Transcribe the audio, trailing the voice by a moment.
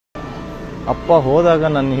ಅಪ್ಪ ಹೋದಾಗ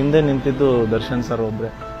ನನ್ನ ಹಿಂದೆ ನಿಂತಿದ್ದು ದರ್ಶನ್ ಸರ್ ಒಬ್ರೆ.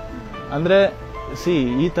 ಅಂದ್ರೆ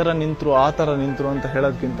ಈ ತರ ನಿಂತ್ರು ಆ ತರ ನಿಂತ್ರು ಅಂತ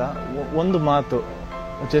ಹೇಳೋದ್ಕಿಂತ ಒಂದು ಮಾತು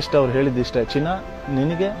ಜಸ್ಟ್ ಅವ್ರು ಹೇಳಿದ್ದಿಷ್ಟೇ, ಚಿನ್ನ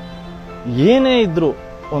ನಿನಗೆ ಏನೇ ಇದ್ರು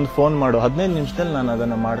ಒಂದು ಫೋನ್ ಮಾಡು, 15 ನಿಮಿಷದಲ್ಲಿ ನಾನು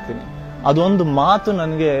ಅದನ್ನ ಮಾಡ್ತೀನಿ. ಅದೊಂದು ಮಾತು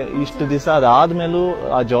ನನಗೆ ಇಷ್ಟು ದಿವಸ ಅದಾದ್ಮೇಲೂ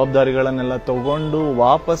ಆ ಜವಾಬ್ದಾರಿಗಳನ್ನೆಲ್ಲ ತಗೊಂಡು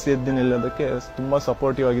ವಾಪಸ್ ಎದ್ದು ನಿಲ್ಲೋದಕ್ಕೆ ತುಂಬಾ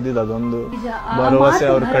ಸಪೋರ್ಟಿವ್ ಆಗಿದ್ದು ಅದೊಂದು ಭರವಸೆ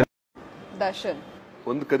ಅವ್ರ ಕಡೆ. ದರ್ಶನ್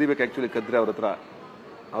ಒಂದು ಕದಿಬೇಕು ಆಕ್ಚುಲಿ, ಕದ್ರೆ ಅವ್ರ ಹತ್ರ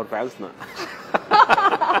ಅವ್ರ ಫ್ಯಾನ್ಸ್ನ.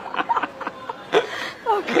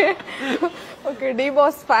 ಓಕೆ,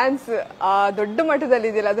 DBOSS ಫ್ಯಾನ್ಸ್ ದೊಡ್ಡ ಮಟ್ಟದಲ್ಲಿ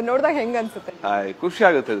ಇದೆಯಲ್ಲ, ಅದು ನೋಡಿದಾಗ ಹೆಂಗ ಅನ್ಸುತ್ತೆ? ಖುಷಿ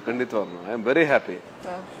ಆಗುತ್ತೆ ಅದು ಖಂಡಿತವಾಗ್ಲೂ. I am very happy.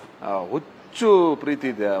 ಹುಚ್ಚು ಪ್ರೀತಿ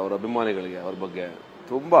ಇದೆ ಅವ್ರ ಅಭಿಮಾನಿಗಳಿಗೆ ಅವ್ರ ಬಗ್ಗೆ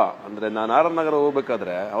ತುಂಬಾ. ಅಂದ್ರೆ ನಾನು ಆರ್ ಎನ್ ನಗರ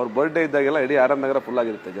ಹೋಗ್ಬೇಕಾದ್ರೆ ಅವ್ರ ಬರ್ಡೇ ಇದ್ದಾಗೆಲ್ಲ ಇಡೀ ಆರ್ ಎನ್ ನಗರ ಫುಲ್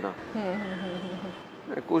ಆಗಿರುತ್ತೆ ಜನ.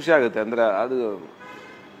 ಖುಷಿ ಆಗುತ್ತೆ. ಅಂದ್ರೆ ಅದು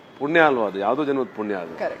ಪುಣ್ಯ ಅಲ್ವಾ, ಅದು ಯಾವ್ದೋ ಜನದ ಪುಣ್ಯ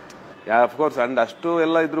ಅದು. ಅಫ್ಕೋರ್ಸ್. ಅಂಡ್ ಅಷ್ಟು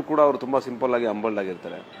ಎಲ್ಲ ಇದ್ರು ಕೂಡ ಅವ್ರು ತುಂಬಾ ಸಿಂಪಲ್ ಆಗಿ ಹಂಬಲ್ಡ್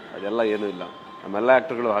ಆಗಿರ್ತಾರೆ. ಅದೆಲ್ಲ ಏನೂ ಇಲ್ಲ. ನಮ್ಮೆಲ್ಲ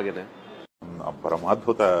ಆಕ್ಟರ್ಗಳು ಹಾಗೇನೆ.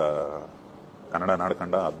 ಪರಮಾದ್ಭುತ ಕನ್ನಡ ನಾಡು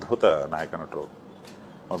ಕಂಡ ಅದ್ಭುತ ನಾಯಕ ನಟರು.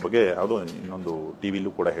 ಅವ್ರ ಬಗ್ಗೆ ಯಾವುದೋ ಇನ್ನೊಂದು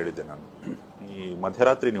ಟಿವಿಲೂ ಕೂಡ ಹೇಳಿದ್ದೆ ನಾನು. ಈ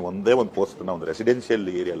ಮಧ್ಯರಾತ್ರಿ ನೀವು ಒಂದೇ ಒಂದು ಪೋಸ್ಟನ್ನ ಒಂದು ರೆಸಿಡೆನ್ಷಿಯಲ್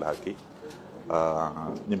ಏರಿಯಲ್ಲಿ ಹಾಕಿ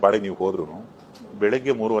ನಿಮ್ಮ ಪಾಡಿಗೆ ನೀವು ಹೋದ್ರು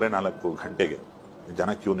ಬೆಳಗ್ಗೆ 3:30-4 ಗಂಟೆಗೆ ಜನ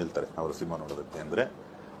ಕ್ಯೂ ನಿಲ್ತಾರೆ ಅವರು ಸಿನಿಮಾ ನೋಡೋದಕ್ಕೆ. ಅಂದರೆ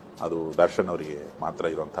ಅದು ದರ್ಶನ್ ಅವರಿಗೆ ಮಾತ್ರ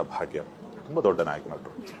ಇರುವಂತಹ ಭಾಗ್ಯ. ತುಂಬ ದೊಡ್ಡ ನಾಯಕ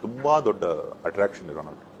ನಟರು, ತುಂಬ ದೊಡ್ಡ ಅಟ್ರಾಕ್ಷನ್ ಇರೋ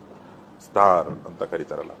ನಟರು, ಸ್ಟಾರ್ ಅಂತ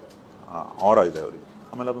ಕರೀತಾರಲ್ಲ, ಆರ ಇದೆ ಅವರಿಗೆ.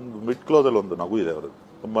 ಆಮೇಲೆ ಅದೊಂದು ಮಿಡ್ ಕ್ಲೋಸಲ್ಲಿ ಒಂದು ನಗು ಇದೆ ಅವ್ರದ್ದು,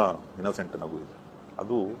 ತುಂಬ ಇನ್ನೋಸೆಂಟ್ ನಗು ಇದೆ.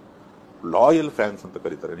 ಅದು ಲಾಯಲ್ ಫ್ಯಾನ್ಸ್ ಅಂತ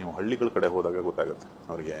ಕರೀತಾರೆ. ನೀವು ಹಳ್ಳಿಗಳ ಕಡೆ ಹೋದಾಗ ಗೊತ್ತಾಗುತ್ತೆ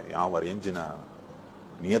ಅವರಿಗೆ ಯಾವ ರೇಂಜಿನ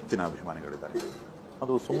ನಿಯತ್ತಿನ ಅಭಿಮಾನಿಗಳಿದ್ದಾರೆ.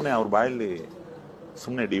 ಅದು ಸುಮ್ಮನೆ ಅವ್ರ ಬಾಯಲ್ಲಿ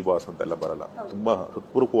ಸುಮ್ಮನೆ DBOSS ಅಂತೆಲ್ಲ ಬರಲ್ಲ, ತುಂಬಾ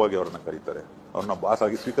ಹೃತ್ಪೂರ್ವಕವಾಗಿ ಅವ್ರನ್ನ ಕರೀತಾರೆ, ಅವ್ರನ್ನ ಬಾಸ್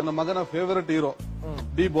ಆಗಿ ಸ್ವೀಕಾರ. ನನ್ನ ಮಗನ ಫೇವರೇಟ್ ಹೀರೋ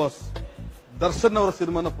DBOSS ದರ್ಶನ್ ಅವರ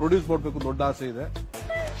ಸಿನಿಮಾನ ಪ್ರೊಡ್ಯೂಸ್ ಮಾಡಬೇಕು ದೊಡ್ಡ ಆಸೆ ಇದೆ.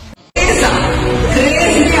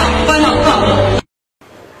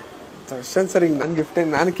 ದರ್ಶನ್ ಸರ್ ಈಗ ನನ್ ಗಿಫ್ಟ್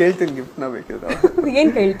ನಾನು ಕೇಳ್ತೀನಿ, ಗಿಫ್ಟ್ ನ ಬೇಕಿದ್ರೆ.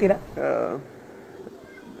 ಏನ್ ಕೇಳ್ತೀರಾ?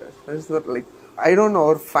 ಲೈಕ್ ಐ ಡೋಂಟ್ ನೋ,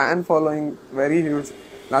 ಅವ್ರ ಫ್ಯಾನ್ ಫಾಲೋಯಿಂಗ್ ವೆರಿ ಹ್ಯೂಜ್.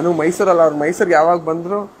 ನಾನು ಮೈಸೂರಲ್ಲ, ಅವ್ರು ಮೈಸೂರಿಗೆ ಯಾವಾಗ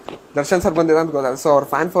ಬಂದ್ರು ದರ್ಶನ್ ಸರ್ ಬಂದಿರ ಅಂತ ಗೊತ್ತಾಗ. ಸೊ ಅವ್ರ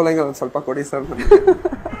ಫ್ಯಾನ್ ಫಾಲೋಯಿಂಗ್ ಒಂದು ಸ್ವಲ್ಪ ಕೊಡಿ ಸರ್.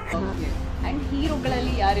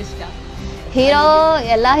 ಹೀರೋಗಳಲ್ಲಿ ಯಾರು ಇಷ್ಟ? ಹೀರೋ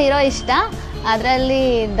ಎಲ್ಲ ಹೀರೋ ಇಷ್ಟ, ಅದರಲ್ಲಿ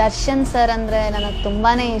ದರ್ಶನ್ ಸರ್ ಅಂದರೆ ನನಗೆ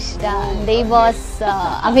ತುಂಬಾ ಇಷ್ಟ. DBOSS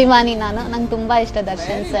ಅಭಿಮಾನಿ ನಾನು, ನಂಗೆ ತುಂಬ ಇಷ್ಟ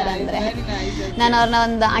ದರ್ಶನ್ ಸರ್ ಅಂದರೆ. ನಾನು ಅವ್ರನ್ನ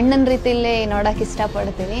ಒಂದು ಅಣ್ಣನ ರೀತಿಯಲ್ಲಿ ನೋಡೋಕೆ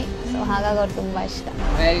ಇಷ್ಟಪಡ್ತೀನಿ. ಸೊ ಹಾಗಾಗಿ ಅವ್ರು ತುಂಬ ಇಷ್ಟ.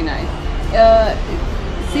 Very nice.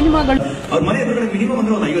 ಸಿನಿಮಾಗಳು ಅವ್ರ ಮನೆ ಎದುರುಗಡೆ ಮಿನಿಮಮ್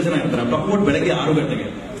ಅಂದ್ರೆ ಒಂದು 50 ಜನ ಇರ್ತಾರೆ. ಪ್ರಮೋಟ್ ಬೆಳಗ್ಗೆ 6 ಗಂಟೆಗೆ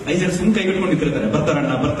 5 ಜನ ಸುಮ್ ಕೈಗಟ್ಕೊಂಡು ನಿಂತಿರ್ತಾರೆ,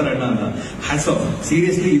 ಬರ್ತಾರಣ್ಣ ಅಂತ. Hats off.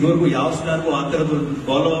 ಸೀರಿಯಸ್ಲಿ ಇದುವರೆಗೂ ಯಾವ ಸ್ಟಾರ್ಗೂ ಆ ತರದ್ದು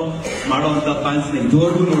ಫಾಲೋ ಮಾಡುವಂತ ಫ್ಯಾನ್ಸ್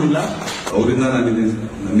ಇದುವರೆಗೂ ನೋಡಿಲ್ಲ. ಅವರಿಂದ ನಾನಿದ್ದೀನಿ,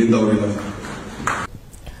 ನನ್ನಿಂದ ಅವರಿಲ್ಲ.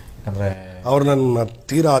 ಅವ್ರು ನನ್ನ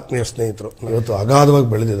ತೀರಾ ಆತ್ಮೀಯ ಸ್ನೇಹಿತರು. ಇವತ್ತು ಅಗಾಧವಾಗಿ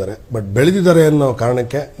ಬೆಳೆದಿದ್ದಾರೆ. ಬಟ್ ಬೆಳೆದಿದ್ದಾರೆ ಅನ್ನೋ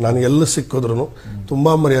ಕಾರಣಕ್ಕೆ ನಾನು ಎಲ್ಲ ಸಿಕ್ಕಿದ್ರು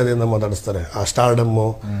ತುಂಬ ಮರ್ಯಾದೆಯಿಂದ ಮಾತಾಡಿಸ್ತಾರೆ. ಆ ಸ್ಟಾರ್ಡಮ್ಮು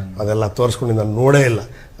ಅದೆಲ್ಲ ತೋರಿಸ್ಕೊಂಡು ನಾನು ನೋಡೇ ಇಲ್ಲ.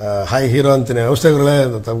 ಹಾಯ್ ಹೀರೋ ಅಂತೀನಿ, ಔಷಧಿಗಳೇ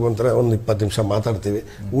ತಗೊಂತಾರೆ, ಒಂದು 20 ನಿಮಿಷ ಮಾತಾಡ್ತೀವಿ,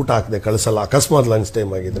 ಊಟ ಹಾಕದೆ ಕಳಿಸಲ್ಲ, ಅಕಸ್ಮಾತ್ ಲಂಚ್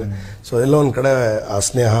ಟೈಮ್ ಆಗಿದ್ರೆ. ಸೊ ಎಲ್ಲೋ ಒಂದು ಕಡೆ ಆ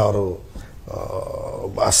ಸ್ನೇಹ, ಅವರು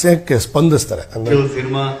ಆ ಸ್ನೇಹಕ್ಕೆ ಸ್ಪಂದಿಸ್ತಾರೆ. ಅಂದ್ರೆ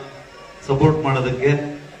ಸಿನಿಮಾ ಸಪೋರ್ಟ್ ಮಾಡೋದಕ್ಕೆ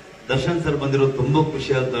ದರ್ಶನ್ ಸರ್ ಬಂದಿರೋದು ತುಂಬಾ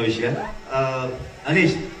ಖುಷಿಯಾದ ವಿಷಯ.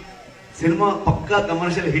 ಅನೀಶ್, ಸಿನಿಮಾ ಪಕ್ಕಾ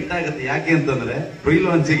ಕಮರ್ಷಿಯಲ್ ಹಿಟ್ ಆಗುತ್ತೆ. ಯಾಕೆ ಅಂತಂದ್ರೆ ಪ್ರೀ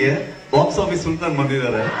ಲಾಂಚಿಗೆ ಬಾಕ್ಸ್ ಆಫೀಸ್ ಸುಲ್ತಾನ್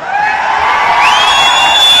ಬಂದಿದ್ದಾರೆ.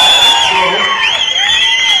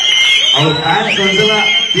 ಅವ್ರ ಫ್ಯಾನ್ಸ್ ಒಂದ್ಸಲ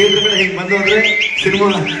ಥಿಯೇಟರ್ ಕಡೆ ಹಿಂಗ್ ಬಂದು ಅಂದ್ರೆ ಸಿನಿಮಾ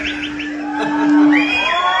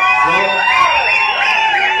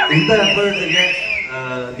ಇಂಥ ಎಫರ್ಟ್ಗೆ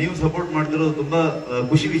ನೀವು ಸಪೋರ್ಟ್ ಮಾಡ್ತಿರೋದು ತುಂಬಾ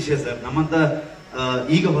ಖುಷಿ ವಿಷಯ ಸರ್. ನಮ್ಮಂತ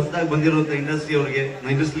ಈಗ ಹೊಸದಾಗಿ ಬಂದಿರುವಂತ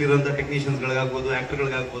ಇಂಡಸ್ಟ್ರಿ ಇರುವಂತ ಟೆಕ್ನಿಷಿಯನ್ಸ್ ಗಳಿಗಾಗ್ಬೋದು, ಆಕ್ಟರ್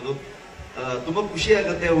ಗಳಿಗಾಗ್ಬೋದು ತುಂಬಾ ಖುಷಿ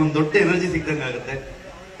ಆಗುತ್ತೆ. ಒಂದ್ ದೊಡ್ಡ ಎನರ್ಜಿ ಸಿಕ್ದಂಗ ಆಗುತ್ತೆ.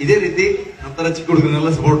 ಇದೇ ರೀತಿ ನಮ್ಮ ತರ ಚಿಕ್ಕ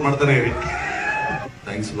ಹುಡುಗರನ್ನೆಲ್ಲ ಸಪೋರ್ಟ್ ಮಾಡ್ತಾನೆ ಹೇಳಿ.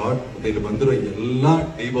 Thanks lot. ಮತ್ತೆ ಇಲ್ಲಿ ಬಂದಿರೋ ಎಲ್ಲ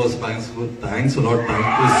DBOSS ಫ್ಯಾನ್ಸ್ಗೂ thanks lot.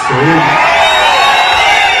 Thank you so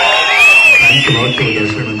thanks lot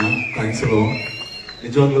Darshan ಅಣ್ಣ. Thanks low.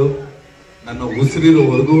 ನಿಜವಾಗ್ಲು ನನ್ನ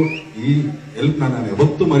ಉಸಿರಿರೋವರೆಗೂ ಈ ಹೆಲ್ಪ್ ನಾನು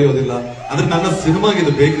ಯಾವತ್ತೂ ಮರೆಯೋದಿಲ್ಲ. ಅಂದ್ರೆ ನನ್ನ ಸಿನಿಮಾಗೆ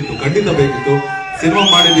ಇದು ಬೇಕಿತ್ತು, ಖಂಡಿತ ಬೇಕಿತ್ತು. ಸಿನಿಮಾ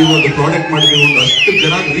ಮಾಡಿದೀವಿ, ಒಂದು ಪ್ರಾಡಕ್ಟ್ ಮಾಡಿದೀವಿ, ಒಂದು ಅಷ್ಟು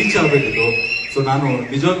ಜನ ರೀಚ್ ಆಗ್ಬೇಕಿತ್ತು. ಸೊ ನಾನು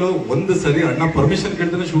ನಿಜವಾಗ್ಲೂ ಒಂದು ಸರಿ ಅಣ್ಣ ಪರ್ಮಿಷನ್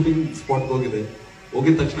ಕೇಳ್ತಾನೆ ಶೂಟಿಂಗ್ ಸ್ಪಾಟ್ ಹೋಗಿದೆ.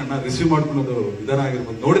 ಹೋಗಿದ ತಕ್ಷಣ ಅಣ್ಣ ರಿಸೀವ್ ಮಾಡ್ಕೊಳೋದು ವಿಧಾನ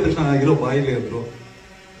ಆಗಿರ್ಬೋದು. ನೋಡಿದ ತಕ್ಷಣ ಇರೋ ಬಾಯಿಲಿ ಅಂದ್ರು.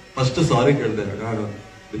 ಫಸ್ಟ್ ಸಾರಿ ಕೇಳಿದೆ,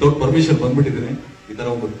 ವಿತೌಟ್ ಪರ್ಮಿಷನ್ ಬಂದ್ಬಿಟ್ಟಿದ್ದೀನಿ, ಈ ತರ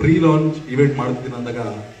ಒಂದು ಪ್ರೀ ಲಾಂಚ್ ಇವೆಂಟ್ ಮಾಡ್ತಿದ್ದೀನಿ ಅಂದಾಗ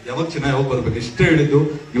ಯಾವಾಗ ಚೆನ್ನಾಗಿ ಯಾವಾಗ ಬರ್ಬೇಕು ಇಷ್ಟೇ ಹೇಳಿದ್ದು.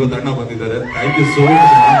 ಇವತ್ತು ಅಣ್ಣ ಬಂದಿದ್ದಾರೆ. Thank you so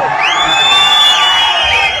much.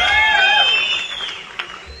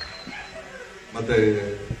 ಮತ್ತೆ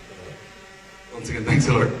once again thanks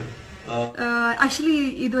a lot. Actually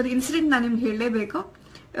ಇದೊಂದು ಇನ್ಸಿಡೆಂಟ್ ನಾನು ನಿಮ್ಗೆ ಹೇಳಲೇಬೇಕು.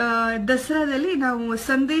 ದಸರಾದಲ್ಲಿ ನಾವು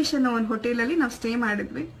ಸಂದೇಶ್ ಅನ್ನೋ ಒಂದು ಹೋಟೆಲಲ್ಲಿ ನಾವು ಸ್ಟೇ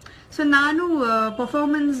ಮಾಡಿದ್ವಿ. ಸೊ ನಾನು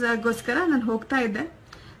ಪರ್ಫಾರ್ಮೆನ್ಸ್ಗೋಸ್ಕರ ನಾನು ಹೋಗ್ತಾ ಇದ್ದೆ.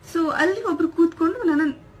 ಸೊ ಅಲ್ಲಿ ಒಬ್ರು ಕೂತ್ಕೊಂಡು ನನ್ನ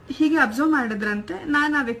ಹೀಗೆ ಅಬ್ಸರ್ವ್ ಮಾಡಿದ್ರಂತೆ.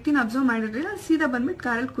 ನಾನು ಆ ವ್ಯಕ್ತಿನ ಅಬ್ಸರ್ವ್ ಮಾಡಿರ್ಲಿಲ್ಲ, ಸೀದಾ ಬಂದ್ಬಿಟ್ಟು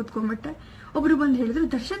ಕಾರಲ್ಲಿ ಕೂತ್ಕೊಂಡ್ಬಿಟ್ಟೆ. ಒಬ್ರು ಬಂದು ಹೇಳಿದ್ರು,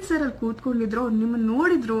 ದರ್ಶನ್ ಸರ್ ಅಲ್ಲಿ ಕೂತ್ಕೊಂಡಿದ್ರು, ನಿಮ್ಮನ್ನ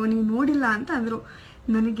ನೋಡಿದ್ರು, ನೀವು ನೋಡಿಲ್ಲ ಅಂತ ಅಂದ್ರು.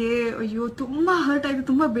 ನನಗೆ ಅಯ್ಯೋ ತುಂಬಾ ಹರ್ಟ್ ಆಯ್ತು,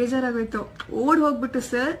 ತುಂಬಾ ಬೇಜಾರಾಗೋಯ್ತು. ಓಡ್ ಹೋಗ್ಬಿಟ್ಟು,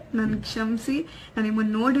 ಸರ್ ನನ್ಗೆ ಕ್ಷಮಿಸಿ, ನಾನು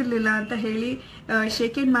ನಿಮ್ಮನ್ನ ನೋಡಿರ್ಲಿಲ್ಲ ಅಂತ ಹೇಳಿ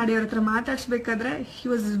ಶೇಕ್ ಹ್ಯಾಂಡ್ ಮಾಡಿ ಅವ್ರ ಹತ್ರ ಮಾತಾಡ್ಸ್ಬೇಕಾದ್ರೆ he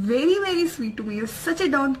was very very sweet to me. Such A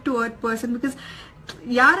down to earth person. Because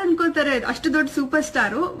ಯಾರು ಅನ್ಕೋತಾರೆ ಅಷ್ಟು ದೊಡ್ಡ ಸೂಪರ್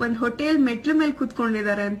ಸ್ಟಾರು ಒಂದು ಹೋಟೆಲ್ ಮೆಟ್ಲು ಮೇಲೆ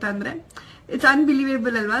ಕೂತ್ಕೊಂಡಿದ್ದಾರೆ ಅಂತ ಅಂದ್ರೆ ಇಟ್ಸ್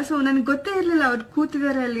ಅನ್ಬಿಲೀವೇಬಲ್ ಅಲ್ವಾ. ಸೊ ನನಗೆ ಗೊತ್ತೇ ಇರ್ಲಿಲ್ಲ ಅವ್ರು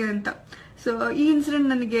ಕೂತಿದ್ದಾರೆ ಅಲ್ಲಿ ಅಂತ. ಸೊ ಈ ಇನ್ಸಿಡೆಂಟ್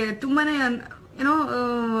ನನಗೆ ತುಂಬಾನೇ ಏನೋ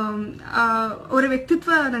ಅವರ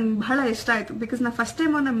ವ್ಯಕ್ತಿತ್ವ ನಂಗೆ ಬಹಳ ಇಷ್ಟ ಆಯ್ತು. ಬಿಕಾಸ್ ನಾ ಫಸ್ಟ್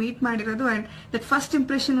ಟೈಮ್ ಅವ್ರನ್ನ ಮೀಟ್ ಮಾಡಿರೋದು and that first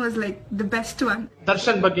impression was like the best one.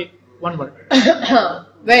 Darshan ಬಗ್ಗೆ ಒನ್ ವರ್ಡ್.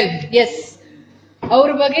 ವೆಲ್ ಎಸ್,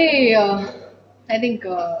 ಅವ್ರ ಬಗ್ಗೆ ಐ ಥಿಂಕ್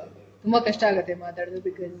ತುಂಬಾ ಕಷ್ಟ ಆಗುತ್ತೆ ಮಾತಾಡೋದು.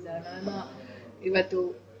 ಬಿಕಾಸ್ ನಾನು ಇವತ್ತು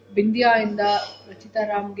ಬಿಂದ್ಯಾ ಇಂದ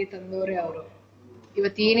ರಚಿತಾರಾಮ್ಗೆ ತಂದವರೇ ಅವರು.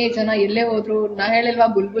 ಇವತ್ತೇನೇ ಜನ ಎಲ್ಲೇ ಹೋದ್ರು, ನಾ ಹೇಳಿಲ್ವಾ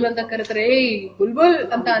ಬುಲ್ಬುಲ್ ಅಂತ ಕರೀತಾರೆ, ಬುಲ್ಬುಲ್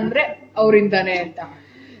ಅಂತ ಅಂದ್ರೆ ಅವರಿಂದಾನೆ ಅಂತ.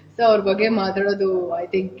 ಸೊ ಅವ್ರ ಬಗ್ಗೆ ಮಾತಾಡೋದು ಐ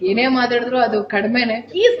ಥಿಂಕ್ ಏನೇ ಮಾತಾಡಿದ್ರು ಅದು ಕಡಿಮೆನೆ.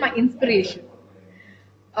 He is my inspiration.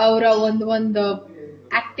 ಅವರ ಒಂದು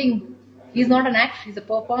acting, is not an act, is a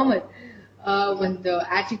performer. ಒಂದು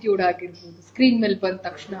ಆಟಿಟ್ಯೂಡ್ ಆಗಿರ್ಬೋದು, ಸ್ಕ್ರೀನ್ ಮೇಲೆ ಬಂದ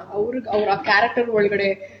ತಕ್ಷಣ ಅವ್ರ ಆ ಕ್ಯಾರೆಕ್ಟರ್ ಒಳಗಡೆ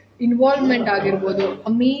ಇನ್ವಾಲ್ವ್ಮೆಂಟ್ ಆಗಿರ್ಬೋದು,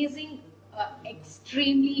 amazing,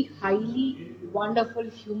 extremely highly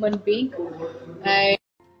wonderful human being.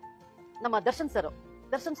 ನಮ್ಮ ದರ್ಶನ್ ಸರ್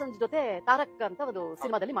ಜೊತೆ ತಾರಕ್ ಅಂತ ಒಂದು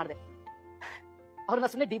ಸಿನಿಮಾದಲ್ಲಿ ಮಾಡಿದೆ. ಅವ್ರನ್ನ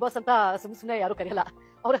ಸುಮ್ಮನೆ DBOSS ಅಂತ ಸುಮ್ಮನೆ ಯಾರು ಕರೆಯಲ್ಲ,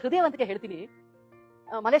 ಅವರ ಹೃದಯವಂತಿಕೆ ಹೇಳ್ತೀನಿ.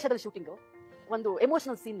 ಮಲೇಷ್ಯಾದಲ್ಲಿ ಶೂಟಿಂಗು, ಒಂದು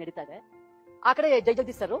ಎಮೋಷನಲ್ ಸೀನ್ ನಡೀತಾ ಇದೆ. ಆ ಕಡೆ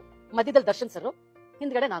ಜಗದೀಶ್ ಸರ್, ಮಧ್ಯದಲ್ಲಿ ದರ್ಶನ್ ಸರ್,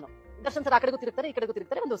 ಹಿಂದ್ಗಡೆ ನಾನು. ದರ್ಶನ್ ಸರ್ ಆ ಕಡೆಗೂ ತಿರುಗ್ತಾರೆ, ಈ ಕಡೆಗೂ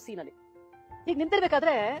ತಿರುಗ್ತಾರೆ ಒಂದು ಸೀನ್ ಅಲ್ಲಿ. ಈಗ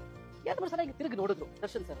ನಿಂತಿರ್ಬೇಕಾದ್ರೆ 2-3 ಸಲ ಈಗ ತಿರುಗಿ ನೋಡಿದ್ರು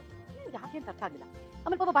ದರ್ಶನ್ ಸರ್. ಯಾಕೆ ಅಂತ ಅರ್ಥ ಆಗಿಲ್ಲ.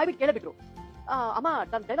 ಆಮೇಲೆ ಪಾಪ ಬಾಯ್ಬಿಟ್ಟು ಕೇಳಬಿಟ್ರು, ಅಮ್ಮ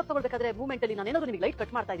ನಾನು ಡೈಲಾಗ್ ತಗೊಳ್ಬೇಕಾದ್ರೆ ಮೂವ್ಮೆಂಟ್ ಅಲ್ಲಿ ನಾನೇನಾದ್ರು ನಿಮಗೆ ಲೈಟ್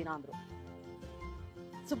ಕಟ್ ಮಾಡ್ತಾ ಇದೀನಾ ಅಂದ್ರು.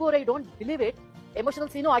 ಸುಬ್ಬು ಅವರೇ, ಡೋಂಟ್ ಬಿಲೀವ್ ಇಟ್, ಎಮೋಷನಲ್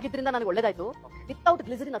ಸೀನು ಆಗಿದ್ರಿಂದ ನನಗೆ ಒಳ್ಳೇದಾಯ್ತು. ವಿತೌಟ್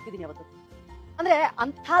ಗ್ಲಿಸರಿನ್ ಹತ್ತಿದ್ದೀನಿ ಅವತ್ತು. ಅಂದ್ರೆ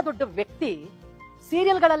ಅಂಥ ದೊಡ್ಡ ವ್ಯಕ್ತಿ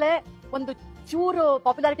ಸೀರಿಯಲ್ಗಳಲ್ಲೇ ಒಂದು ಚೂರು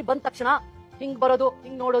ಪಾಪ್ಯುಲಾರಿಟಿ ಬಂದ ತಕ್ಷಣ ಹಿಂಗ್ ಬರೋದು,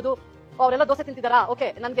 ಹಿಂಗ್ ನೋಡೋದು. ಅವರೆಲ್ಲ ದೋಸೆ ತಿಂತಿದಾರಾ, ಓಕೆ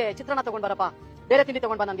ನನ್ಗೆ ಚಿತ್ರಾನ್ನ ತಗೊಂಡ್ ಬರಪ್ಪ, ಬೇರೆ ತಿಂಡಿ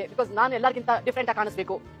ತಗೊಂಡ್ ಬಾ ನನ್ಗೆ, ಬಿಕಾಸ್ ನಾನು ಎಲ್ಲರಿಗಿಂತ ಡಿಫ್ರೆಂಟ್ ಆಗಿ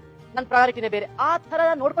ಕಾಣಿಸ್ಬೇಕು, ನನ್ನ ಪ್ರಯಾರಿಟಿನೇ ಬೇರೆ. ಆ ತರ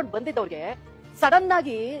ನೋಡ್ಕೊಂಡು ಬಂದಿದ್ದವ್ರಿಗೆ ಸಡನ್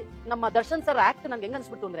ಆಗಿ ನಮ್ಮ ದರ್ಶನ್ ಸರ್ ಆಕ್ಟ್ ನನ್ಗೆ ಹೆಂಗ್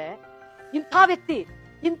ಅನ್ಸ್ಬಿಡ್ತು ಅಂದ್ರೆ, ಇಂಥ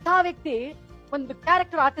ವ್ಯಕ್ತಿ ಒಂದು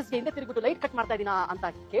ಕ್ಯಾರೆಕ್ಟರ್ ಆರ್ಟಿಸ್ಟ್ ಹಿಂದೆ ತಿರುಗಿಬಿಟ್ಟು ಲೈಟ್ ಕಟ್ ಮಾಡ್ತಾ ಇದೀನಾ ಅಂತ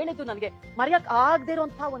ಕೇಳಿದ್ದು ನನಗೆ ಮರೆಯಕ್ ಆಗದೆ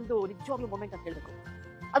ಇರುವಂತಹ ಒಂದು ನಿಜವಾಗ್ಲೂ ಮೂಮೆಂಟ್ ಅಂತ ಹೇಳ್ಬೇಕು.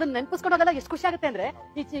 ಅದನ್ನ ನೆನಪಿಸ್ಕೊಂಡಾಗೆಲ್ಲ ಎಷ್ಟು ಖುಷಿ ಆಗುತ್ತೆ ಅಂದ್ರೆ,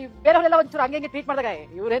 ಬೇರೆಯವರೆಲ್ಲ ಒಂಚೂರು ಹಂಗೆ ಟ್ರೀಟ್ ಮಾಡಿದಾಗ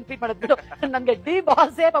ಇವ್ರೇನ್ ಟ್ರೀಟ್ ಮಾಡೋದು ಬಿಡು, ನಮ್ಗೆ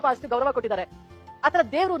DBOSS ಪಾಪ ಅಷ್ಟು ಗೌರವ ಕೊಟ್ಟಿದ್ದಾರೆ. ಆತರ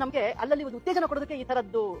ದೇವರು ನಮ್ಗೆ ಅಲ್ಲಲ್ಲಿ ಒಂದು ಉತ್ತೇಜನ ಕೊಡೋದಕ್ಕೆ ಈ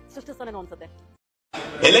ತರದ್ದು ಸೃಷ್ಟಿಸ್ತಾನೇನೋ ಅನ್ಸುತ್ತೆ.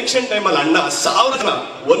 ಎಲೆಕ್ಷನ್ ಟೈಮಲ್ಲಿ ಅಣ್ಣ 1000 ಜನ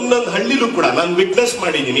ಒಂದೊಂದು ಹಳ್ಳಿಲೂ ಕೂಡ ನಾನು ವಿಟ್ನೆಸ್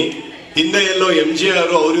ಮಾಡಿದೀನಿ. ಹಿಂದೆ ಎಲ್ಲೋ MGR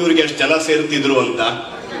ಅವ್ರ ಇವ್ರಿಗೆ ಎಷ್ಟು ಜನ ಸೇರ್ತಿದ್ರು ಅಂತ.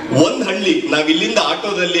 ಒಂದ್ ಹಳ್ಳಿ, ನಾವ್ ಇಲ್ಲಿಂದ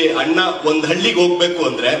ಆಟೋದಲ್ಲಿ ಅಣ್ಣ ಒಂದ್ ಹಳ್ಳಿಗೆ ಹೋಗ್ಬೇಕು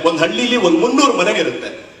ಅಂದ್ರೆ ಒಂದ್ ಹಳ್ಳಿಲಿ 300 ಮನೆ ಇರುತ್ತೆ.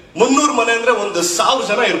 300 ಮನೆ ಅಂದ್ರೆ 1000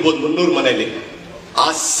 ಜನ ಇರ್ಬೋದು 300 ಮನೆಯಲ್ಲಿ. ಆ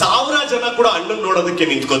 1000 ಜನ ಕೂಡ ಅಣ್ಣನ್ ನೋಡೋದಕ್ಕೆ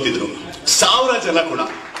ನಿಂತ್ಕೋತಿದ್ರು. 1000 ಜನ ಕೂಡ.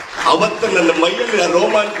 ಅವತ್ತು ನನ್ನ ಮೈಯಲ್ಲಿ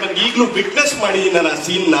ರೋಮಾಂಚ, ನನ್ಗೆ ಈಗ್ಲೂ ವಿಟ್ನೆಸ್ ಮಾಡಿದೀನಿ ನಾನು ಆ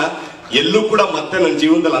ಸೀನ್ ನ. ಎಲ್ಲೂ ಕೂಡ ಮತ್ತೆ ನನ್ನ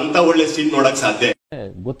ಜೀವನದಲ್ಲಿ ಅಂತ ಒಳ್ಳೆ ಸೀನ್ ನೋಡಕ್ ಸಾಧ್ಯ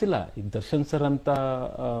ಗೊತ್ತಿಲ್ಲ. ಈಗ ದರ್ಶನ್ ಸರ್ ಅಂತ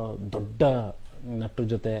ದೊಡ್ಡ ನಟರ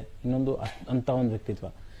ಜೊತೆ ಇನ್ನೊಂದು ಅಂತ ಒಂದು ವ್ಯಕ್ತಿತ್ವ,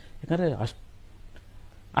 ಯಾಕಂದ್ರೆ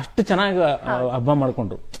ಅಷ್ಟು ಚೆನ್ನಾಗಿ ಹಬ್ಬ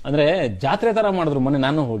ಮಾಡ್ಕೊಂಡ್ರು. ಅಂದ್ರೆ ಜಾತ್ರೆ ತರ ಮಾಡಿದ್ರು. ಮೊನ್ನೆ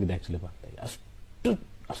ನಾನು ಹೋಗಿದ್ದೆ ಆಕ್ಚುಲಿ. ಅಷ್ಟು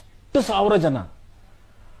 1000 ಜನ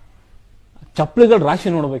ಚಪ್ಪಲಿಗಳ ರಾಶಿ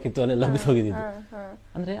ನೋಡ್ಬೇಕಿತ್ತು ಅಲ್ಲಿ ಲಭಿಸಿ ಹೋಗಿದ್ದು.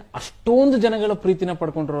 ಅಂದ್ರೆ ಅಷ್ಟೊಂದು ಜನಗಳ ಪ್ರೀತಿನ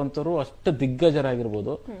ಪಡ್ಕೊಂಡಿರುವಂತವ್ರು, ಅಷ್ಟು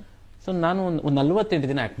ದಿಗ್ಗಜರಾಗಿರ್ಬೋದು. ಸೊ ನಾನು ಒಂದು 48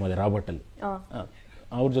 ದಿನ ಆಕ್ಟ್ ಮಾಡಿದೆ ರಾಬರ್ಟ್ ಅಲ್ಲಿ.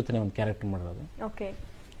 ಅವ್ರ ಜೊತೆ ಒಂದು ಕ್ಯಾರೆಕ್ಟರ್ ಮಾಡಿರೋದು.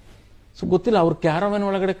 ಸೊ ಗೊತ್ತಿಲ್ಲ, ಅವ್ರ ಕ್ಯಾರವನ್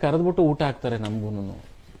ಒಳಗಡೆ ಕರೆದ್ಬಿಟ್ಟು ಊಟ ಹಾಕ್ತಾರೆ ನಮ್ಗೂನು.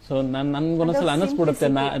 ಸೊ ನನ್ಗೊಂದೊಂದ್ಸಲ ಅನ್ನಿಸ್ಬಿಡುತ್ತೆ,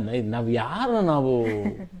 ನಾವ್ ಯಾರು ನಾವು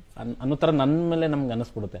ಅನ್ನೋ ತರ ನನ್ ಮೇಲೆ ನಮ್ಗೆ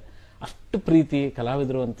ಅನ್ನಿಸ್ಬಿಡುತ್ತೆ. ಅಷ್ಟು ಪ್ರೀತಿ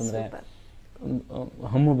ಕಲಾವಿದ್ರು ಅಂತಂದ್ರೆ,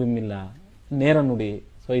 ಹಮ್ಮು ಬಿಮ್ಮಿಲ್ಲ, ನೇರ ನುಡಿ.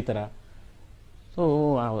 ಸೊ ಈ ತರ. ಸೊ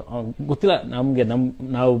ಗೊತ್ತಿಲ್ಲ ನಮ್ಗೆ,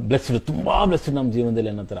 ನಾವು ಬ್ಲೆಸ್ಡ್, ತುಂಬಾ ಬ್ಲೆಸ್ಡ್ ನಮ್ಮ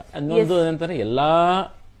ಜೀವನದಲ್ಲಿ ಅನ್ನೋ ತರ. ಇನ್ನೊಂದು ಏನಂತಾರೆ, ಎಲ್ಲಾ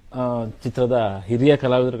ಚಿತ್ರದ ಹಿರಿಯ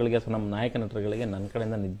ಕಲಾವಿದರುಗಳಿಗೆ ಅಥವಾ ನಮ್ಮ ನಾಯಕ ನಟರುಗಳಿಗೆ ನನ್ನ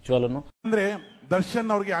ಕಡೆಯಿಂದ ನಿಜವಾಗ್ಲೂ ಅಂದ್ರೆ ದರ್ಶನ್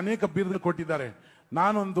ಅವ್ರಿಗೆ ಅನೇಕ ಬಿರುದು ಕೊಟ್ಟಿದ್ದಾರೆ.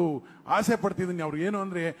 ನಾನೊಂದು ಆಸೆ ಪಡ್ತಿದ್ದೀನಿ, ಅವ್ರು ಏನು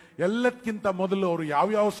ಅಂದ್ರೆ ಎಲ್ಲದಕ್ಕಿಂತ ಮೊದಲು ಅವರು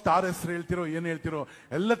ಯಾವ್ಯಾವ ಸ್ಟಾರ್ ಹೆಸರು ಹೇಳ್ತಿರೋ ಏನು ಹೇಳ್ತಿರೋ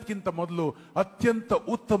ಎಲ್ಲದಕ್ಕಿಂತ ಮೊದಲು ಅತ್ಯಂತ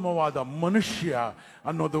ಉತ್ತಮವಾದ ಮನುಷ್ಯ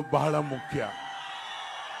ಅನ್ನೋದು ಬಹಳ ಮುಖ್ಯ.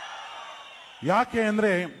 ಯಾಕೆ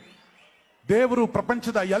ಅಂದ್ರೆ ದೇವರು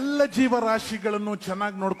ಪ್ರಪಂಚದ ಎಲ್ಲ ಜೀವರಾಶಿಗಳನ್ನು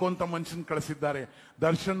ಚೆನ್ನಾಗಿ ನೋಡ್ಕೊಂತ ಮನುಷ್ಯನ್ ಕಳಿಸಿದ್ದಾರೆ.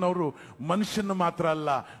 ದರ್ಶನ್ ಅವರು ಮನುಷ್ಯನ ಮಾತ್ರ ಅಲ್ಲ,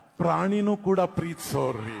 ಪ್ರಾಣಿನೂ ಕೂಡ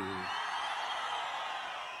ಪ್ರೀತಿಸೋರ್ರಿ.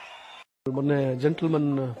 ಮೊನ್ನೆ ಜೆಂಟಲ್ಮನ್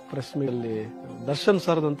ಪ್ರೆಸ್ ಮೀಟ್ ಅಲ್ಲಿ ದರ್ಶನ್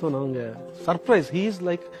ಸರ್ದಂತೂ ನನಗೆ ಸರ್ಪ್ರೈಸ್. ಹಿ ಈಸ್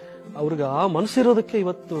ಲೈಕ್, ಅವ್ರಿಗೆ ಆ ಮನಸ್ಸಿರೋದಕ್ಕೆ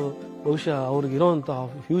ಇವತ್ತು ಬಹುಶಃ ಅವ್ರಿಗೆ ಇರೋಂತಹ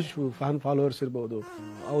ಹ್ಯೂಜ್ ಫ್ಯಾನ್ ಫಾಲೋವರ್ಸ್ ಇರ್ಬೋದು.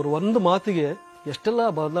 ಅವ್ರ ಒಂದು ಮಾತಿಗೆ ಎಷ್ಟೆಲ್ಲ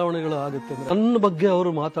ಬದಲಾವಣೆಗಳು ಆಗುತ್ತೆ. ನನ್ನ ಬಗ್ಗೆ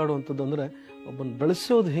ಅವರು ಮಾತಾಡುವಂಥದ್ದು ಅಂದ್ರೆ ಒಬ್ಬನ್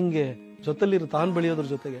ಬೆಳೆಸೋದು ಹೆಂಗೆ, ಜೊತೆಲಿರೋ ತಾನು ಬೆಳೆಯೋದ್ರ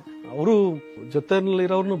ಜೊತೆಗೆ ಅವರು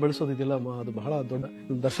ಜೊತೆಲಿರೋರ್ನು ಬೆಳೆಸೋದಿದೆಯಲ್ಲ ಅದು ಬಹಳ ದೊಡ್ಡ.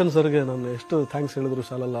 ದರ್ಶನ್ ಸರ್ಗೆ ನಾನು ಎಷ್ಟು ಥ್ಯಾಂಕ್ಸ್ ಹೇಳಿದ್ರು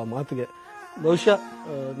ಸಾಲಲ್ಲ ಆ ಮಾತಿಗೆ. ಬಹುಶಃ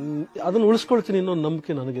ಅದನ್ನ ಉಳಿಸ್ಕೊಳ್ತೀನಿ ಅನ್ನೋ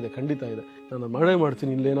ನಂಬಿಕೆ ನನಗಿದೆ, ಖಂಡಿತ ಇದೆ. ನಾನು ಮಾಡೇ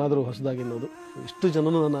ಮಾಡ್ತೀನಿ ಇಲ್ಲೇನಾದ್ರೂ ಹೊಸದಾಗಿ ಅನ್ನೋದು. ಇಷ್ಟು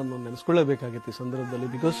ಜನನು ನಾನು ನೆನೆಸ್ಕೊಳ್ಳೇಬೇಕಾಗಿತ್ತು ಈ ಸಂದರ್ಭದಲ್ಲಿ.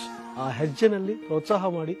 ಬಿಕಾಸ್ ಆ ಹೆಜ್ಜೆನಲ್ಲಿ ಪ್ರೋತ್ಸಾಹ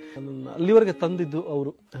ಮಾಡಿ ನನ್ನ ಅಲ್ಲಿವರೆಗೆ ತಂದಿದ್ದು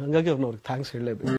ಅವರು, ಹಾಗಾಗಿ ಅವ್ರಿಗೆ ಥ್ಯಾಂಕ್ಸ್ ಹೇಳಲೇಬೇಕು.